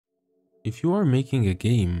If you are making a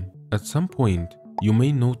game, at some point you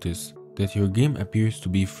may notice that your game appears to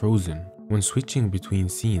be frozen when switching between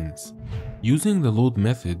scenes. Using the load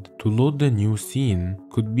method to load the new scene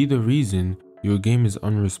could be the reason your game is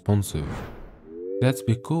unresponsive. That's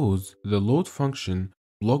because the load function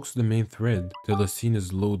blocks the main thread till a scene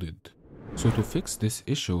is loaded. So to fix this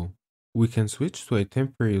issue, we can switch to a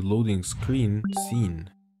temporary loading screen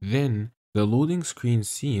scene. Then, the loading screen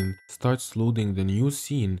scene starts loading the new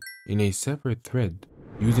scene in a separate thread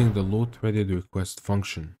using the load threaded request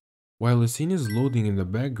function. While a scene is loading in the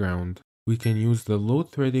background, we can use the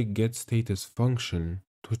load threaded get status function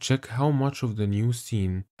to check how much of the new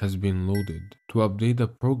scene has been loaded to update the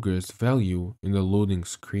progress value in the loading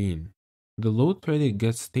screen. The load threaded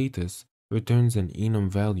get status returns an enum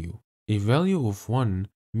value. A value of 1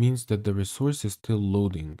 means that the resource is still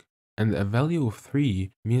loading, and a value of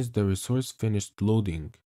 3 means the resource finished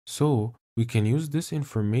loading. So, we can use this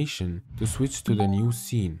information to switch to the new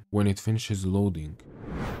scene when it finishes loading.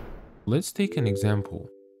 Let's take an example.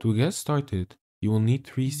 To get started, you will need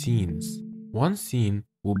 3 scenes. One scene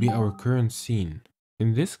will be our current scene.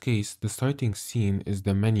 In this case, the starting scene is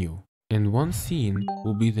the menu, and one scene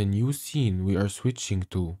will be the new scene we are switching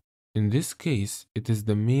to. In this case, it is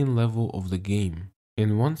the main level of the game,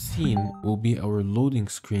 and one scene will be our loading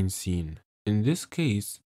screen scene. In this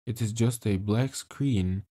case, it is just a black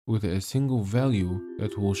screen with a single value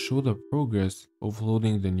that will show the progress of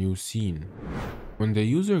loading the new scene. When the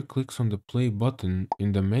user clicks on the play button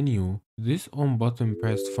in the menu, this onButton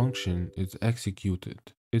pressed function is executed.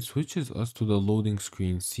 It switches us to the loading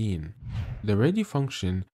screen scene. The ready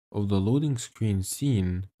function of the loading screen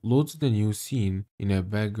scene loads the new scene in a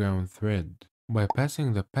background thread by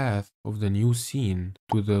passing the path of the new scene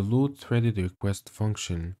to the load threaded request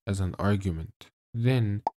function as an argument.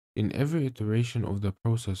 Then, in every iteration of the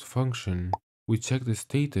process function, we check the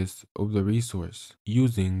status of the resource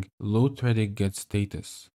using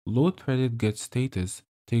loadThreadedGetStatus. LoadThreadedGetStatus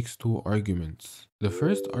takes 2 arguments. The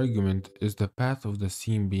first argument is the path of the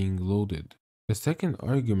scene being loaded. The second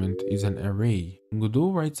argument is an array.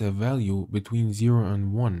 Godot writes a value between 0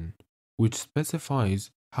 and 1, which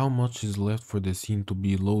specifies how much is left for the scene to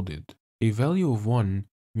be loaded. A value of 1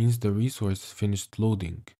 means the resource finished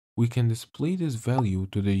loading. We can display this value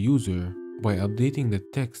to the user by updating the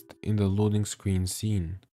text in the loading screen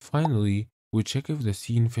scene. Finally, we check if the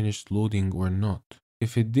scene finished loading or not.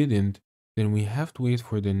 If it didn't, then we have to wait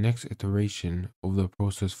for the next iteration of the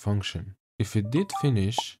process function. If it did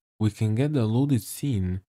finish, we can get the loaded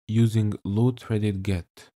scene using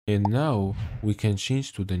loadThreadedGet. And now we can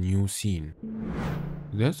change to the new scene.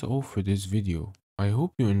 That's all for this video. I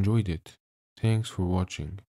hope you enjoyed it. Thanks for watching.